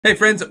Hey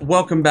friends,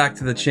 welcome back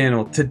to the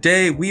channel.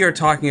 Today we are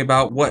talking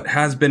about what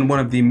has been one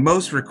of the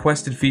most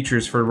requested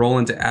features for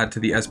Roland to add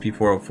to the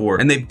SP404.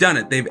 And they've done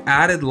it. They've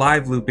added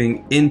live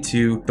looping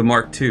into the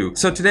Mark II.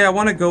 So today I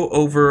want to go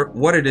over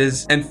what it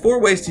is and 4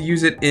 ways to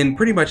use it in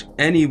pretty much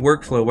any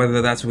workflow, whether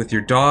that's with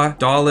your DAW,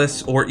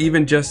 Dawless, or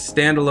even just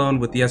standalone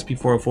with the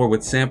SP404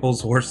 with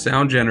samples or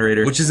sound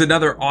generator, which is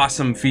another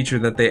awesome feature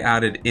that they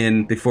added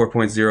in the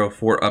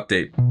 4.04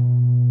 update.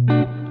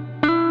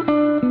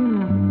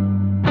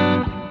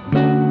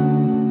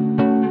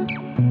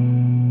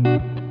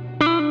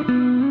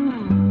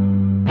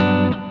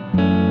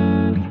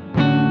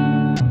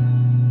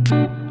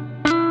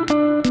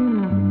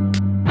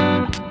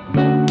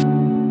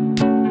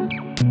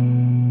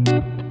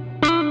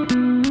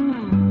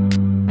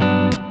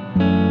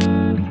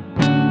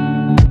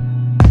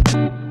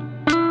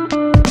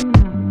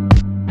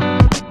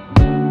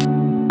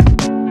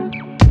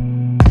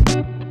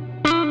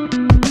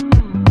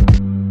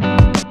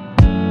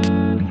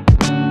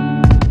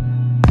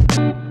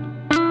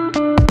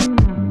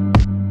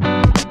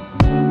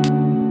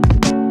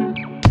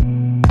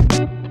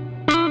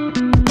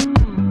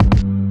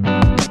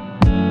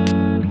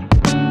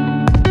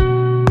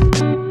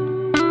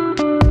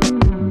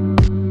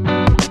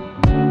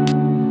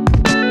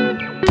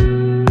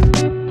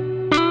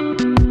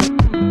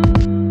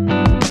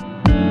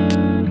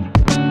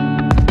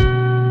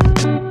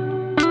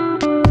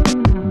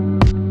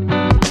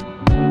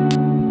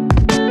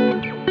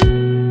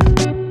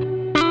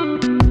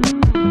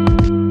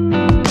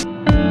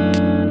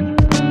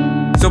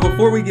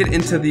 Before we get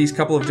into these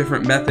couple of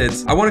different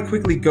methods, I want to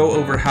quickly go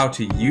over how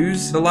to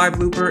use the live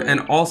looper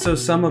and also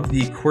some of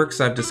the quirks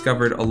I've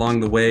discovered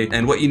along the way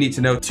and what you need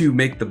to know to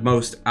make the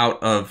most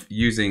out of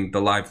using the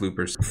live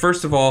loopers.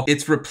 First of all,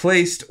 it's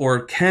replaced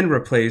or can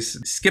replace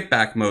skip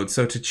back mode.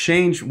 So to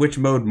change which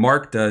mode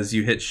Mark does,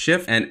 you hit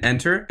shift and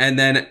enter, and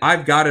then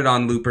I've got it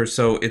on looper,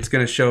 so it's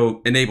going to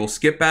show enable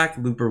skip back,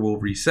 looper will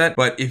reset.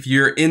 But if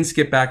you're in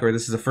skip back or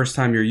this is the first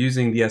time you're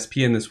using the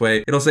SP in this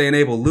way, it'll say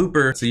enable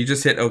looper, so you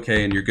just hit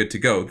OK and you're good to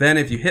go. Then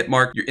if you hit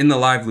Mark, you're in the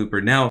live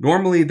looper. Now,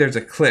 normally there's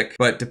a click,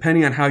 but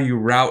depending on how you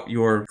route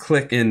your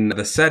click in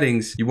the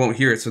settings, you won't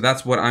hear it. So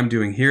that's what I'm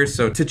doing here.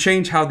 So to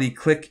change how the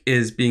click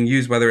is being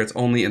used, whether it's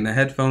only in the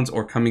headphones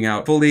or coming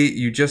out fully,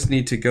 you just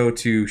need to go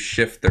to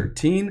shift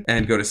 13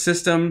 and go to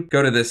system,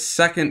 go to this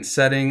second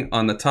setting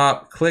on the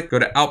top, click, go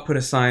to output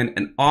assign,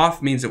 and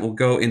off means it will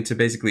go into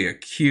basically a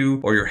queue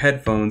or your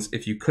headphones.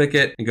 If you click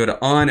it and go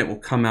to on, it will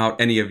come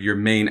out any of your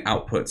main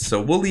outputs.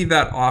 So we'll leave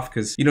that off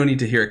because you don't need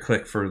to hear a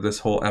click for this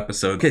whole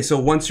episode. Okay, so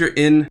once you're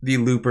in the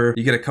looper,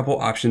 you get a couple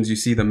options. You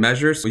see the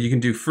measures. So you can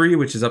do free,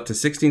 which is up to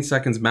 16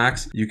 seconds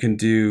max. You can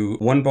do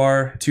 1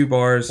 bar, 2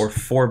 bars, or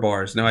 4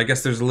 bars. Now, I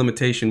guess there's a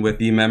limitation with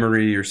the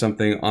memory or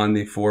something on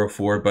the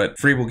 404, but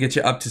free will get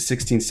you up to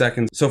 16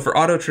 seconds. So for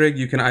auto trig,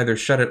 you can either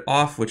shut it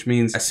off, which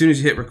means as soon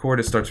as you hit record,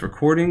 it starts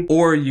recording,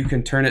 or you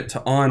can turn it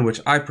to on,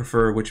 which I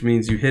prefer, which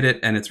means you hit it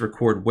and it's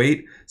record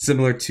wait,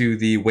 similar to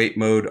the wait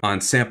mode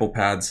on sample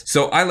pads.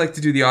 So I like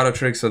to do the auto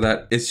trig so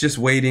that it's just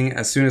waiting.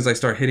 As soon as I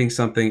start hitting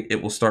something,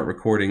 it will start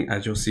recording,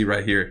 as you'll see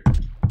right here.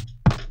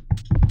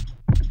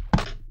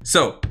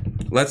 So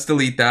let's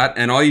delete that,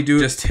 and all you do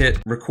is just hit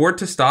record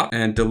to stop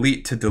and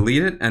delete to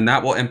delete it, and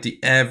that will empty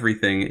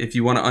everything. If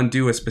you want to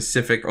undo a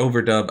specific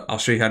overdub, I'll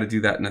show you how to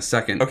do that in a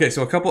second. Okay,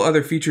 so a couple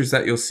other features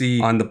that you'll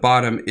see on the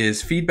bottom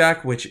is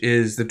feedback, which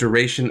is the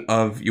duration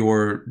of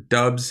your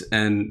dubs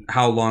and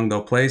how long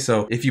they'll play.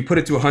 So if you put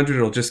it to 100,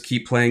 it'll just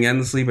keep playing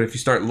endlessly, but if you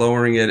start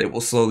lowering it, it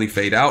will slowly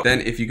fade out.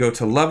 Then if you go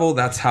to level,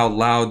 that's how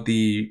loud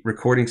the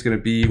recording is going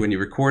to be when you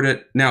record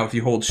it. Now, if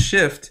you hold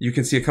shift, you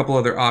can see a couple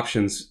other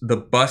options. The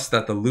bus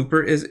that the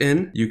looper is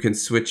in, you can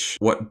switch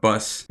what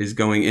bus is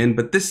going in,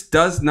 but this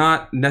does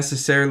not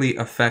necessarily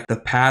affect the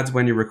pads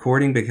when you're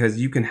recording because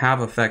you can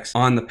have effects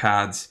on the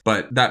pads,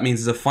 but that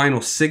means the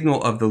final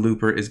signal of the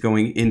looper is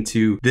going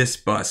into this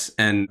bus,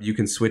 and you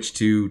can switch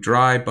to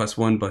dry, bus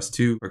 1, bus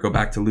 2, or go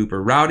back to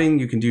looper. Routing,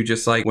 you can do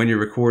just like when you're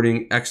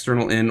recording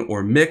external in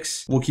or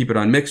mix. We'll keep it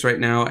on mix right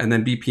now, and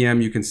then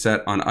BPM you can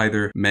set on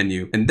either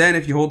menu. And then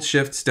if you hold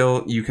shift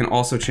still, you can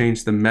also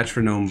change the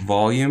metronome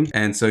volume,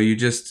 and so you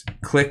just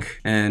click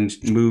and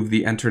move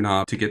the enter knob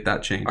to get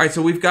that changed. All right,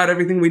 so we've got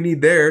everything we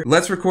need there.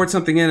 Let's record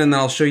something in, and then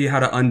I'll show you how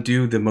to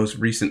undo the most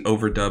recent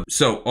overdub.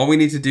 So all we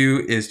need to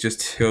do is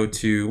just go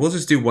to, we'll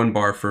just do 1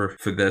 bar for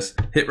this.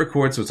 Hit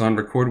record, so it's on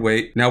record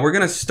wait. Now we're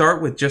gonna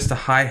start with just a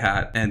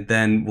hi-hat, and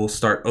then we'll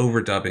start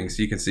overdubbing,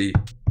 so you can see.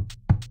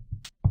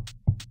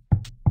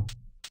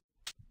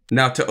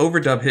 Now to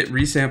overdub, hit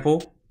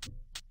resample.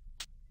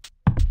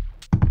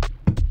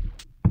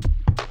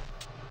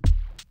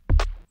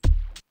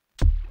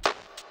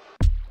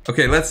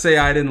 Okay, let's say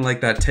I didn't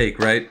like that take,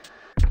 right?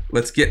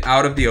 Let's get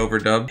out of the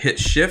overdub, hit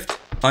shift,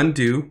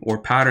 undo, or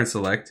pattern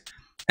select,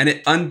 and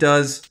it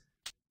undoes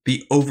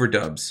the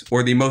overdubs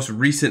or the most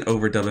recent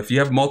overdub. If you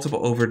have multiple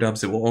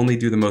overdubs, it will only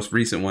do the most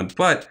recent one,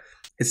 but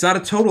it's not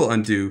a total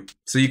undo.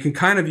 So you can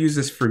kind of use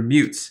this for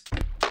mutes.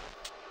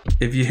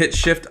 If you hit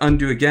shift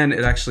undo again,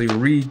 it actually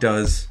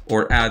redoes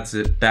or adds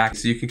it back.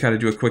 So you can kind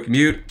of do a quick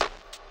mute.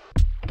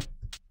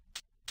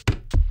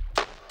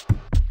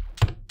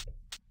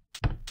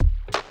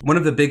 One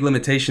of the big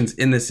limitations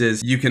in this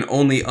is you can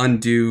only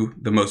undo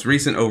the most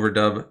recent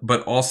overdub,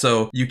 but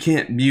also you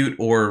can't mute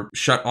or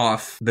shut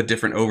off the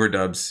different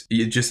overdubs.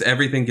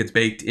 Everything gets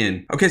baked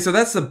in. Okay, so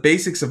that's the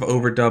basics of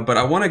overdub, but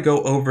I want to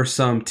go over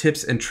some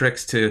tips and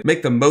tricks to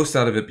make the most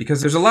out of it, because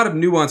there's a lot of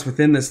nuance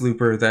within this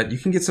looper that you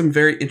can get some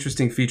very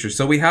interesting features.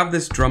 So we have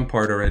this drum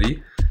part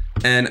already,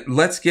 and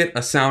let's get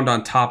a sound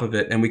on top of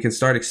it and we can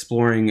start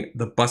exploring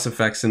the bus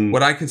effects and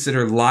what I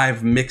consider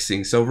live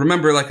mixing. So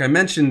remember, like I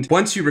mentioned,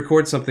 once you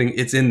record something,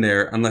 it's in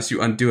there unless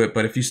you undo it.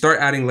 But if you start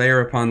adding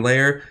layer upon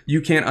layer,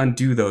 you can't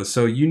undo those.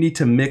 So you need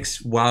to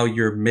mix while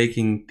you're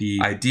making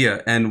the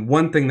idea. And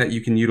one thing that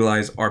you can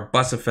utilize are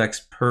bus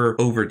effects per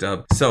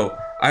overdub. So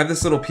I have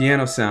this little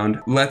piano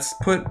sound. Let's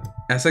put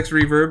SX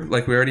reverb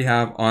like we already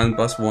have on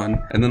bus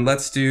 1, and then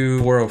let's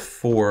do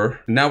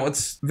 404. Now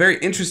what's very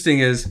interesting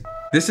is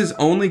this is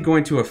only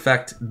going to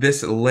affect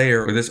this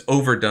layer or this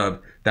overdub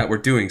that we're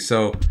doing.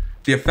 So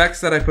the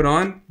effects that I put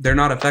on, they're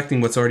not affecting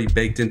what's already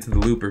baked into the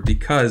looper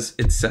because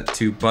it's set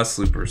to bus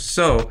loopers.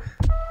 So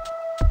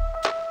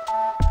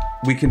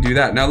we can do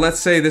that. Now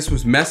let's say this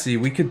was messy.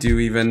 We could do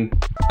even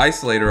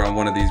isolator on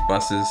one of these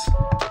buses.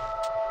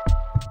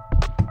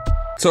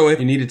 So if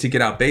you needed to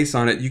get out bass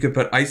on it, you could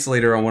put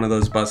isolator on one of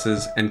those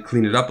buses and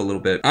clean it up a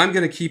little bit. I'm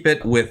gonna keep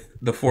it with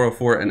the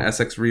 404 and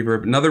SX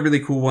reverb. Another really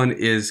cool one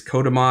is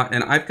Kodama,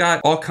 and I've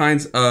got all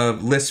kinds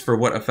of lists for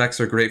what effects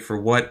are great for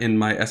what in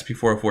my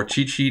SP404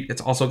 cheat sheet.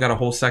 It's also got a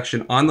whole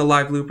section on the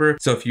live looper.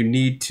 So if you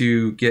need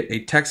to get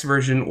a text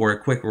version or a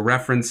quick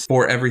reference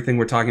for everything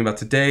we're talking about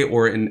today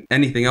or in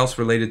anything else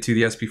related to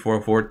the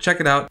SP404, check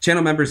it out.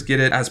 Channel members get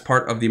it as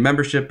part of the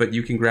membership, but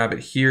you can grab it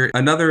here.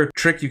 Another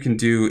trick you can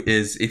do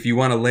is if you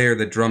want to layer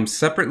the drums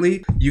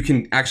separately, you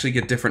can actually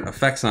get different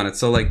effects on it.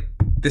 So like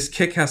this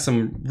kick has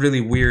some really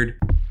weird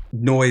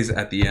noise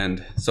at the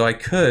end. So I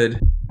could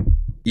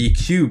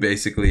EQ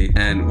basically,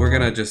 and we're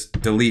gonna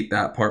just delete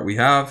that part we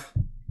have.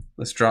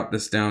 Let's drop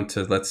this down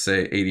to, let's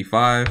say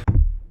 85.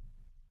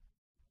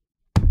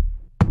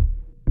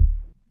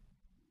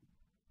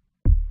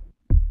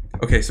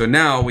 Okay, so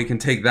now we can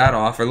take that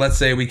off, or let's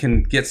say we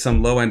can get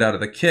some low end out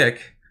of the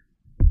kick.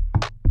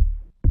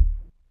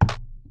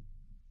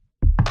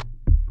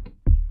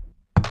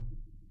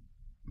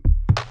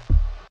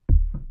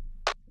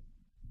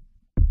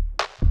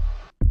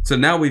 So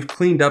now we've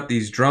cleaned up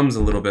these drums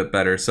a little bit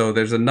better. So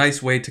there's a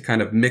nice way to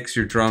kind of mix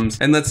your drums.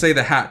 And let's say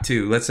the hat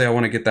too. Let's say I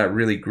want to get that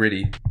really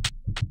gritty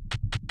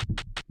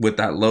with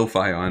that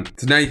lo-fi on.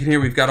 So now you can hear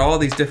we've got all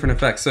these different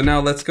effects. So now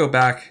let's go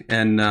back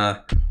and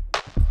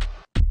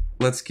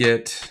let's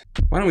get,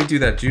 why don't we do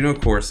that Juno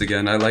chorus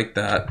again? I like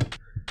that.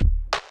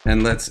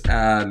 And let's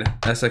add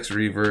SX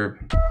reverb.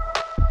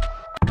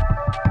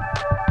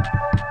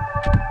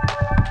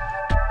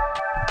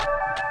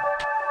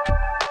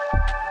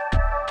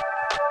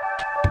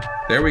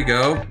 There we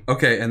go.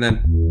 Okay, and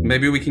then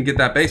maybe we can get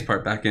that bass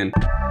part back in.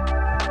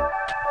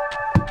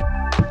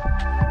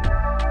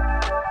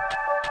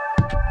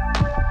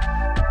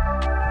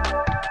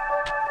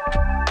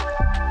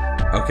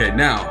 Okay,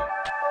 now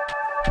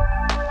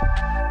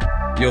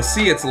you'll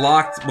see it's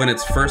locked when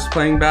it's first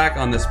playing back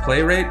on this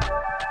play rate,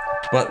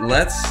 but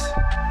let's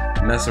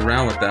mess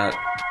around with that.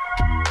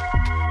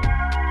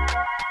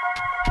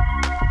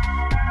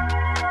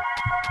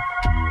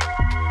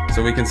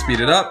 So we can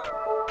speed it up.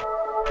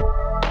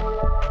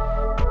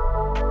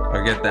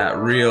 Or get that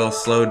real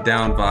slowed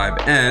down vibe.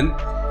 And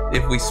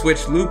if we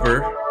switch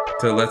looper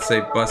to, let's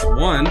say, bus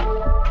 1,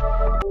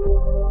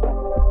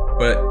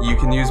 but you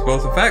can use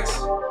both effects.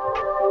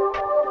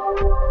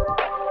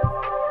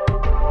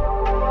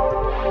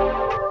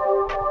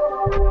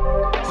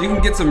 So you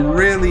can get some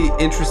really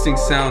interesting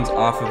sounds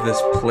off of this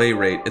play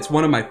rate. It's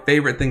one of my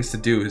favorite things to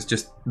do, is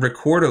just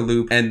record a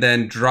loop and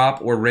then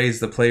drop or raise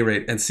the play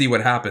rate and see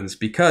what happens.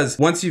 Because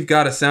once you've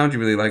got a sound you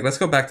really like, let's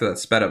go back to that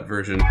sped up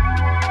version.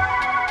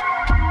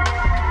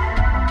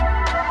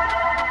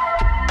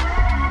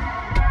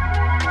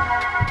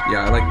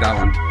 Yeah, I like that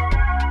one.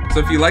 So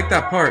if you like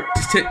that part,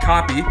 just hit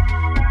copy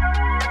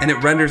and it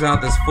renders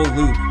out this full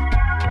loop.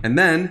 And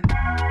then,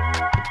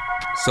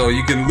 so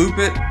you can loop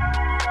it,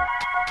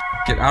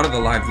 get out of the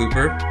live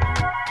looper,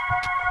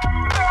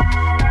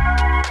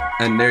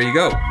 and there you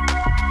go.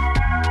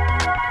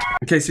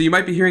 Okay, so you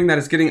might be hearing that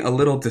it's getting a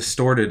little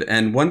distorted,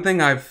 and one thing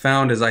I've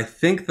found is I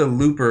think the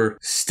looper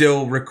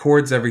still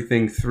records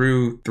everything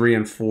through 3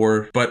 and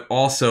 4, but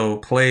also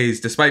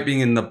plays, despite being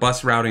in the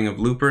bus routing of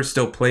looper,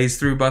 still plays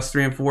through bus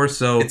 3 and 4,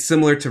 so it's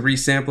similar to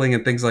resampling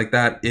and things like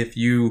that. If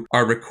you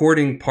are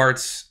recording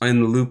parts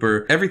in the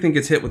looper, everything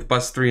gets hit with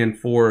bus 3 and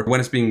 4 when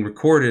it's being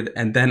recorded,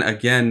 and then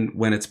again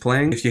when it's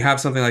playing. If you have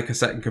something like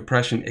cassette and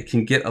compression, it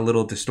can get a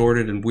little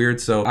distorted and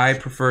weird, so I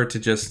prefer to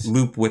just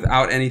loop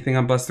without anything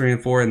on bus 3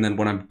 and 4, and then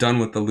when I'm done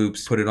with the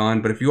loops, put it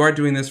on. But if you are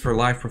doing this for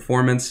live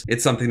performance,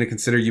 it's something to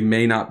consider. You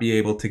may not be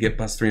able to get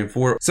bus 3 and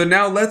 4. So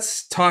now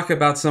let's talk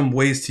about some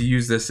ways to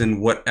use this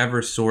in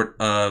whatever sort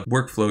of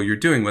workflow you're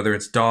doing, whether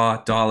it's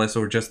DAW, Dawless,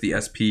 or just the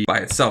SP by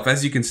itself.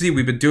 As you can see,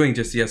 we've been doing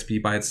just the SP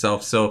by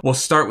itself. So we'll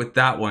start with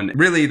that one.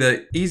 Really,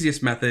 the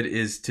easiest method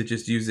is to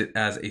just use it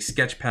as a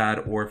sketch pad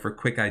or for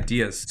quick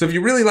ideas. So if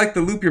you really like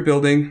the loop you're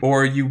building,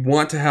 or you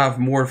want to have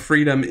more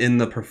freedom in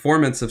the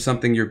performance of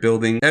something you're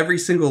building, every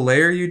single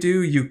layer you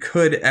do, you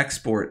could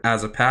export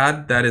as a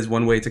pad. That is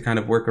one way to kind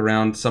of work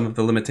around some of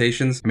the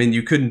limitations. I mean,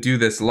 you couldn't do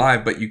this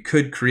live, but you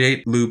could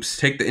create loops,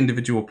 take the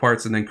individual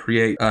parts, and then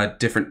create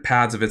different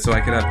pads of it. So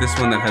I could have this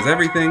one that has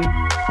everything,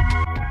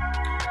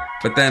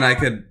 but then I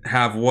could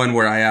have one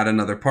where I add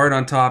another part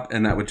on top,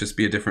 and that would just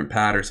be a different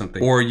pad or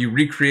something. Or you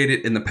recreate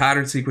it in the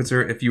pattern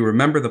sequencer. If you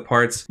remember the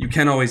parts, you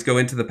can always go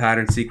into the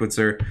pattern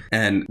sequencer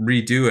and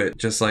redo it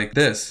just like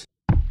this.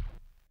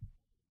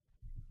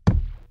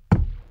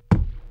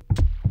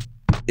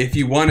 If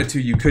you wanted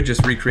to, you could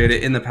just recreate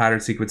it in the pattern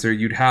sequencer.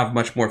 You'd have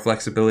much more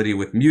flexibility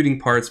with muting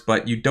parts,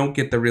 but you don't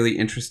get the really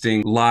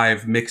interesting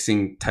live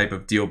mixing type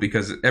of deal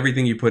because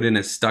everything you put in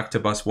is stuck to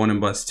bus 1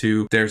 and bus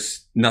 2.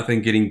 There's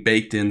nothing getting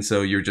baked in,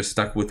 so you're just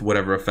stuck with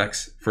whatever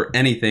effects for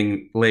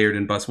anything layered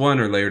in bus 1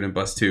 or layered in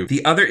bus 2.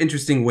 The other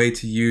interesting way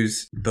to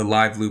use the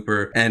live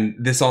looper, and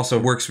this also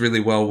works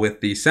really well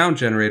with the sound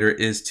generator,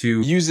 is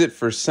to use it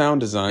for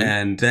sound design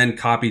and then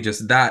copy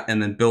just that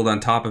and then build on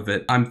top of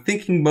it. I'm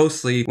thinking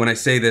mostly when I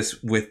say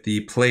this with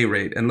the play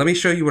rate, and let me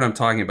show you what I'm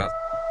talking about.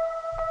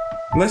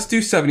 Let's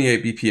do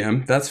 78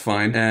 BPM, that's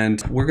fine,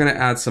 and we're gonna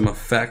add some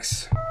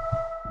effects.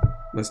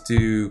 Let's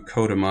do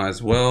Kodama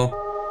as well.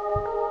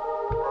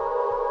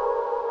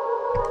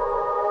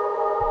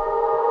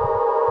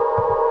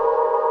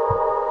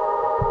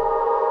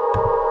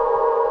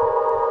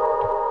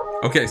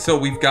 Okay, so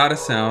we've got a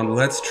sound.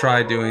 Let's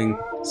try doing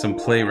some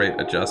play rate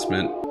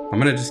adjustment. I'm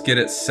gonna just get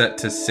it set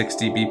to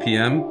 60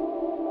 BPM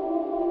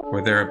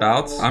or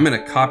thereabouts. I'm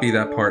gonna copy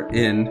that part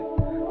in.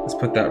 Let's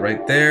put that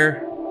right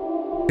there.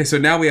 Okay, so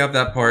now we have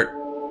that part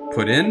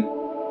put in.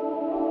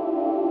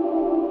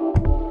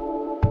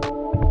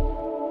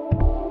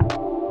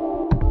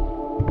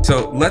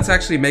 So let's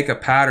actually make a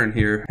pattern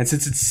here. And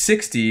since it's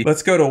 60,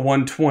 let's go to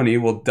 120,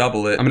 we'll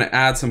double it. I'm gonna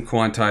add some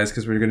quantize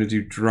because we're gonna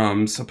do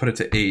drums. I'll put it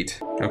to 8,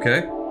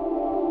 okay?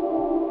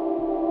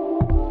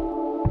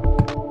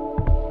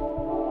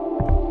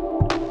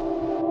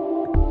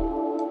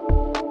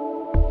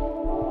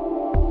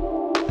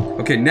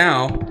 Okay,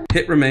 now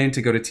hit remain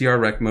to go to TR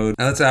rec mode.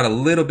 Now let's add a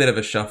little bit of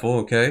a shuffle,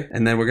 okay?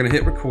 And then we're gonna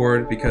hit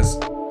record because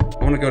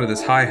I wanna go to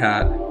this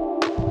hi-hat.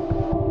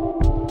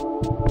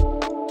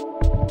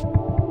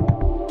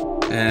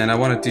 And I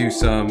wanna do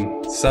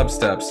some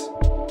sub-steps.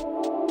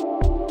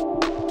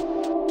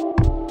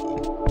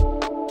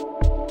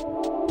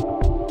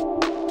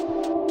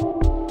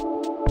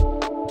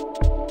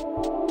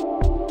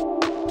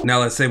 Now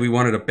let's say we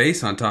wanted a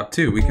bass on top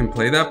too. We can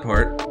play that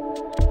part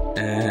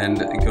and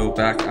go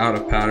back out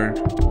of pattern.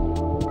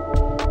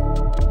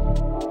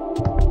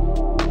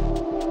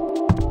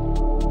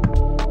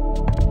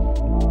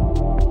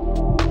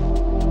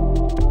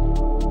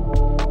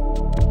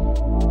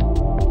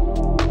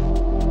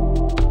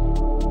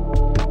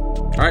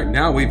 All right,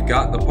 now we've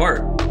got the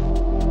part.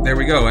 There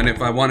we go. And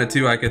if I wanted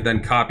to, I could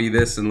then copy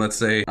this and let's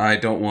say I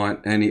don't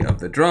want any of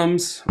the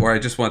drums or I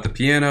just want the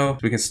piano.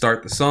 We can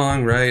start the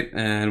song, right?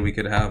 And we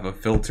could have a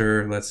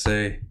filter, let's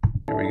say,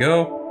 here we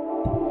go.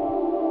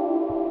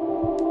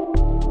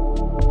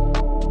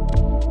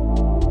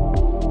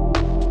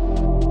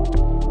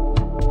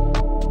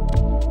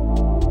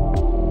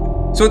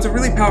 So it's a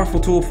really powerful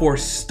tool for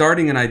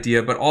starting an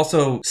idea, but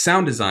also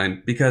sound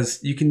design,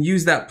 because you can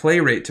use that play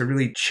rate to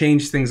really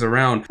change things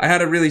around. I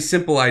had a really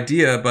simple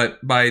idea, but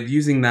by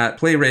using that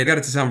play rate, I got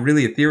it to sound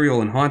really ethereal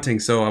and haunting.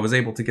 So I was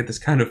able to get this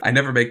kind of, I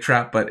never make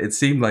trap, but it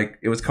seemed like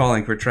it was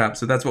calling for trap.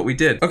 So that's what we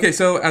did. Okay,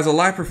 so as a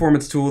live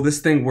performance tool,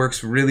 this thing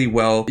works really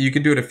well. You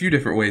can do it a few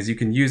different ways. You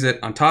can use it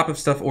on top of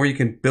stuff, or you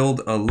can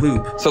build a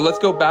loop. So let's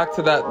go back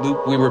to that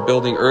loop we were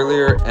building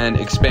earlier and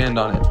expand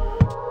on it.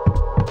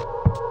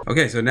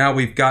 Okay, so now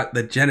we've got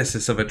the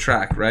genesis of a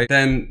track, right?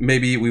 Then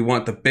maybe we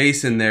want the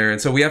bass in there. And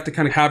so we have to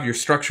kind of have your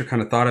structure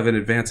kind of thought of in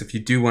advance if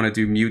you do want to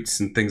do mutes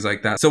and things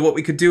like that. So what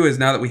we could do is,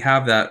 now that we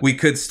have that, we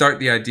could start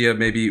the idea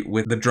maybe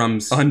with the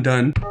drums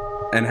undone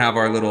and have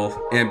our little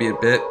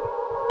ambient bit.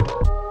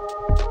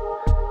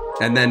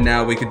 And then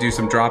now we could do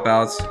some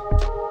dropouts.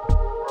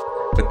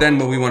 But then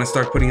when we want to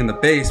start putting in the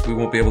bass, we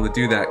won't be able to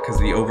do that because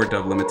of the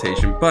overdub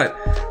limitation. But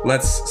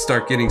let's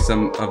start getting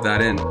some of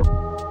that in.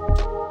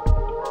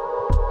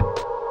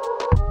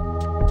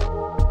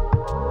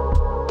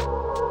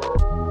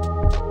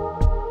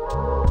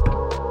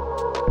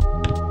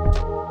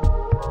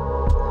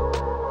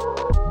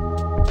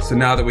 So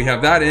now that we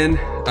have that in,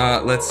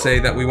 let's say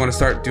that we want to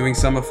start doing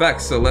some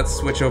effects. So let's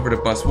switch over to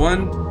bus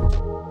 1.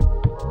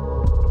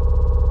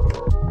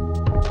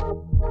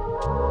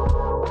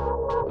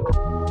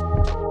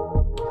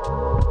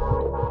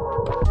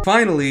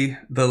 Finally,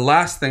 the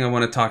last thing I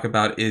want to talk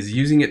about is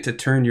using it to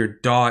turn your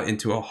DAW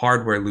into a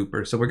hardware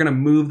looper. So we're going to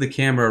move the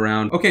camera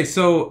around. Okay,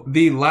 so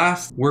the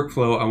last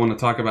workflow I want to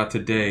talk about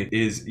today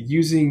is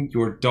using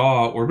your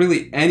DAW, or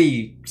really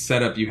any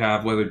setup you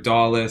have, whether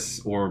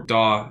Dawless or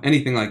DAW,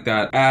 anything like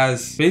that,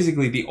 as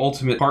basically the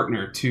ultimate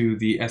partner to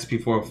the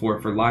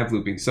SP404 for live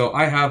looping. So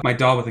I have my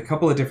DAW with a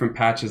couple of different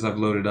patches I've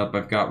loaded up.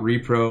 I've got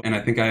Repro, and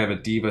I think I have a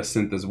Diva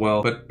synth as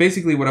well. But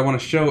basically what I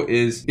want to show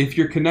is if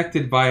you're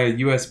connected via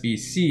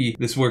USB-C,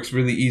 this works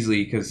really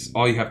easily because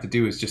all you have to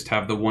do is just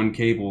have the one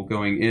cable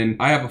going in.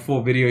 I have a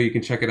full video, you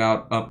can check it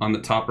out up on the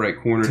top right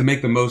corner, to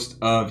make the most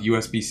of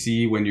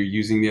USB-C when you're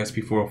using the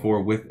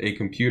SP404 with a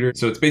computer.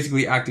 So it's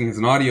basically acting as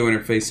an audio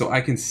interface, so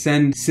I can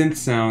send synth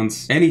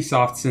sounds, any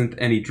soft synth,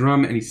 any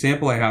drum, any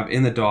sample I have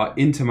in the DAW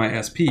into my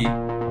SP,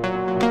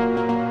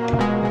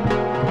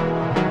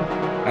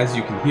 as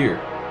you can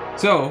hear.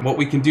 So what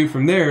we can do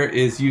from there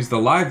is use the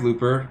live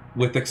looper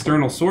with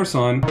external source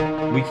on.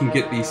 We can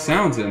get these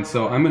sounds in.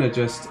 So I'm gonna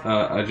just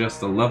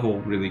adjust the level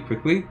really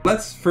quickly.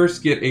 Let's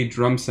first get a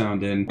drum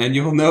sound in, and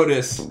you'll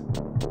notice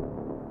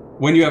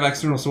when you have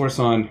external source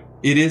on,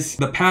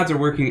 the pads are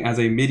working as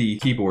a MIDI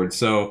keyboard.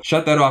 So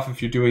shut that off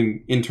if you're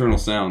doing internal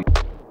sound.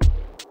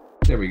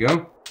 There we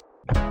go.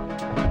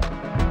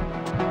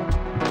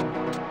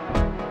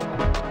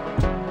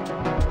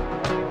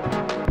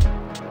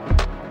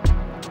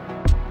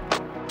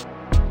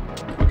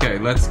 Okay,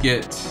 let's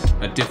get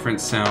a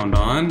different sound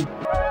on.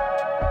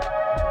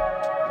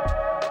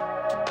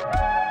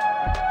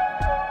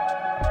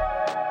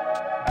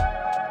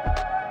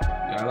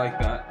 Yeah, I like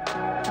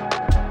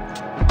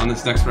that. On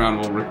this next round,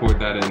 we'll record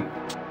that in.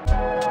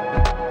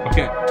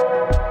 Okay.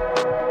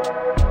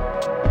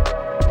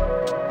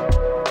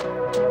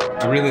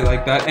 I really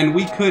like that. And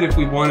we could, if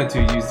we wanted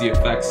to, use the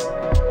effects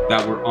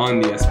that were on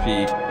the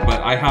SP,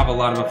 but I have a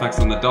lot of effects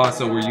on the DAW,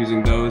 so we're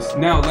using those.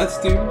 Now let's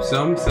do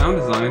some sound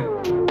design.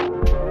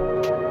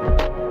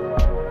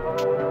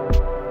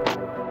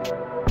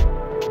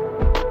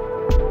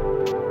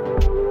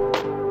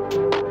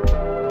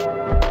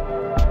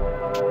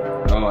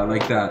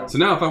 Like that. So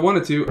now if I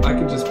wanted to, I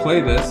can just play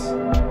this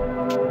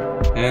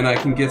and I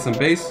can get some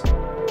bass.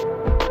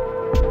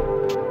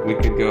 We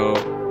could go.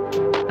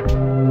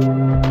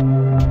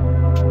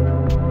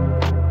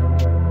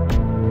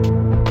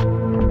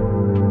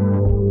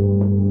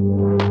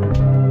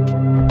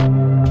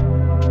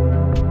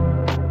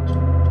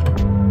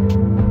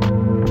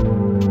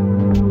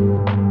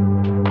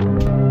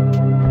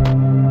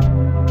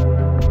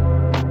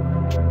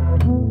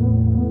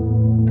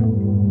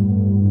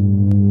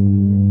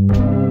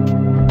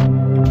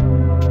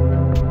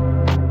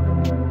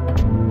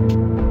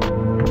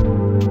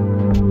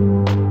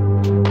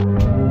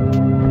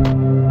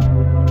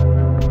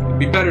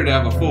 Better to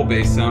have a full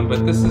bass sound,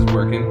 but this is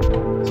working.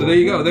 So there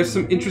you go. There's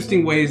some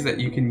interesting ways that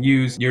you can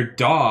use your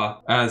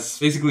DAW as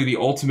basically the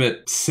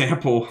ultimate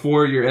sample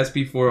for your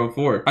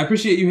SP404. I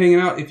appreciate you hanging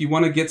out. If you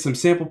want to get some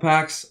sample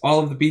packs, all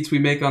of the beats we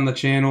make on the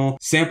channel,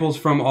 samples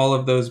from all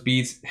of those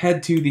beats,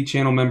 head to the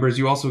channel members.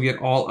 You also get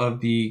all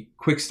of the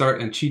quick start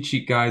and cheat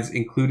sheet guides,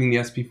 including the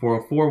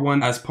SP404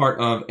 one, as part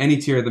of any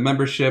tier of the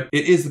membership.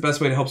 It is the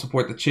best way to help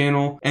support the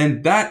channel.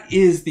 And that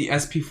is the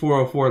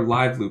SP404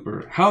 live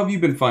looper. How have you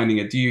been finding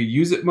it? Do you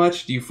use it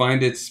much? Do you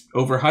find it's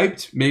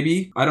overhyped?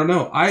 Maybe? I don't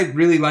know. I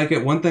really like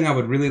it. One thing I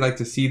would really like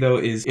to see though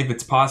is, if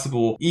it's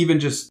possible, even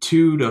just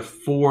 2 to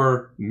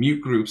 4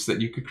 mute groups that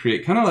you could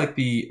create, kind of like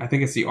I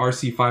think it's the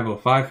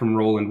RC505 from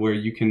Roland, where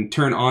you can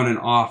turn on and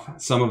off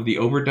some of the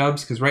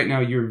overdubs, because right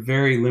now you're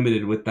very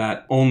limited with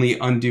that only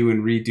undo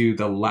and redo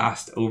the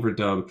last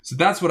overdub. So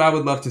that's what I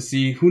would love to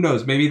see. Who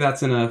knows, maybe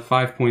that's in a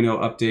 5.0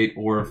 update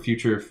or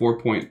future 4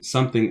 point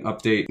something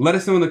update. Let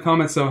us know in the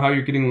comments though how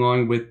you're getting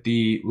along with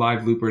the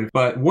live looper.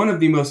 But one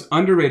of the most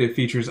underrated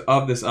features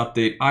of this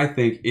update, I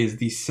think, is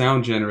the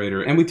sound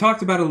generator. And we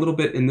talked about it a little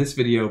bit in this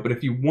video, but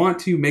if you want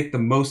to make the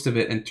most of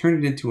it and turn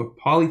it into a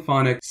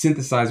polyphonic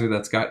synthesizer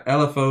that's got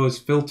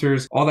LFOs,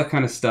 filters, all that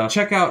kind of stuff,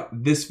 check out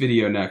this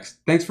video next.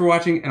 Thanks for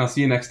watching, and I'll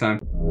see you next time.